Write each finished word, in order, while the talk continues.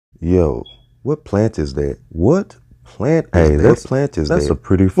Yo, what plant is that? What plant is that? What plant is that? That's a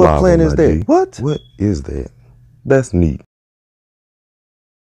pretty flower. What plant is that? What is that? That's neat.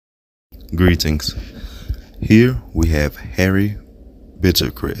 Greetings. Here we have hairy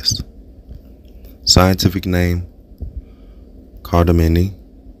Bittercress. Scientific name, Cardamine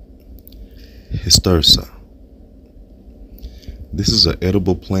histursa. This is an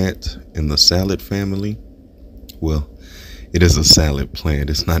edible plant in the salad family. Well, it is a salad plant.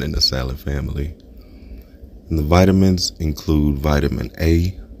 It's not in the salad family. And the vitamins include vitamin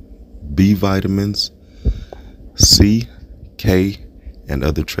A, B vitamins, C, K, and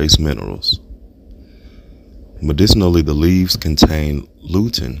other trace minerals. Medicinally, the leaves contain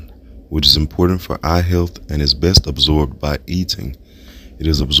lutein, which is important for eye health and is best absorbed by eating. It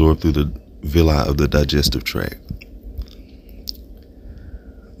is absorbed through the villi of the digestive tract.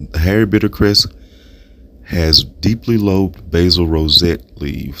 The hairy bittercress has deeply lobed basal rosette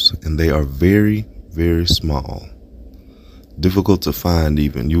leaves, and they are very, very small. Difficult to find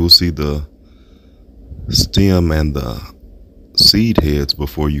even. You will see the stem and the seed heads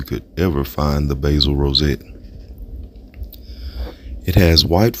before you could ever find the basal rosette. It has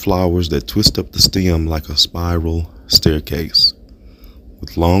white flowers that twist up the stem like a spiral staircase,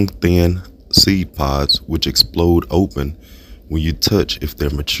 with long, thin seed pods which explode open when you touch if they're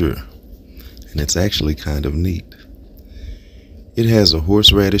mature. And it's actually kind of neat. It has a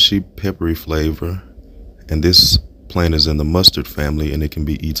horseradishy, peppery flavor, and this plant is in the mustard family, and it can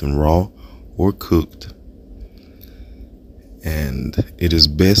be eaten raw or cooked. And it is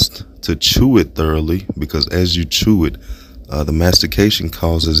best to chew it thoroughly, because as you chew it, the mastication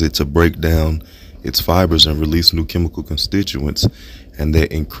causes it to break down its fibers and release new chemical constituents, and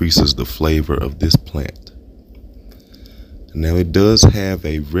that increases the flavor of this plant. Now, it does have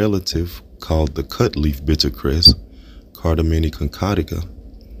a relative called the cutleaf bittercress, Cardamine concatica,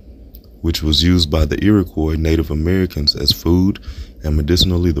 which was used by the Iroquois Native Americans as food, and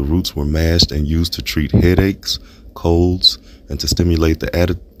medicinally the roots were mashed and used to treat headaches, colds, and to stimulate the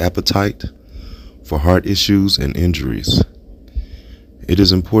appetite for heart issues and injuries. It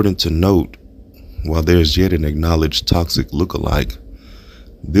is important to note, while there is yet an acknowledged toxic lookalike,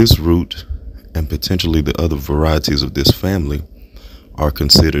 this root and potentially the other varieties of this family are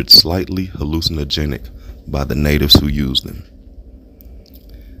considered slightly hallucinogenic by the natives who use them.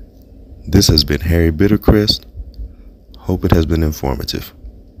 This has been Hairy Bittercress. Hope it has been informative.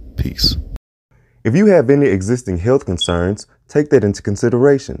 Peace. If you have any existing health concerns, take that into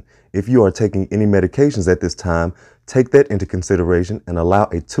consideration. If you are taking any medications at this time, take that into consideration and allow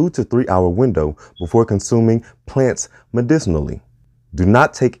a 2 to 3 hour window before consuming plants medicinally. Do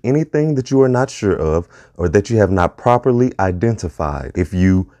not take anything that you are not sure of or that you have not properly identified. If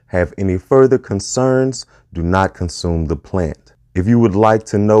you have any further concerns, do not consume the plant. If you would like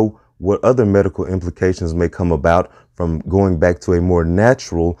to know what other medical implications may come about from going back to a more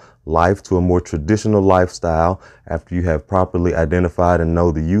natural life to a more traditional lifestyle after you have properly identified and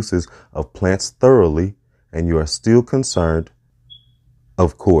know the uses of plants thoroughly, and you are still concerned,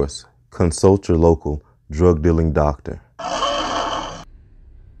 of course, consult your local drug dealing doctor.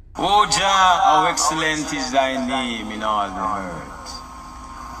 O Jah, how excellent is thy name in all the earth.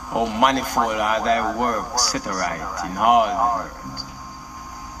 How manifold are thy works set aright in all the earth.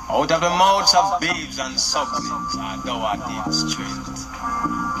 Out of the mouths of babes and sucklings art thou ordained strength,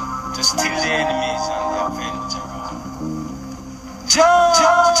 to still the enemies and the avenger. Jah,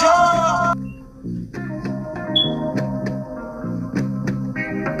 Jah, Jah.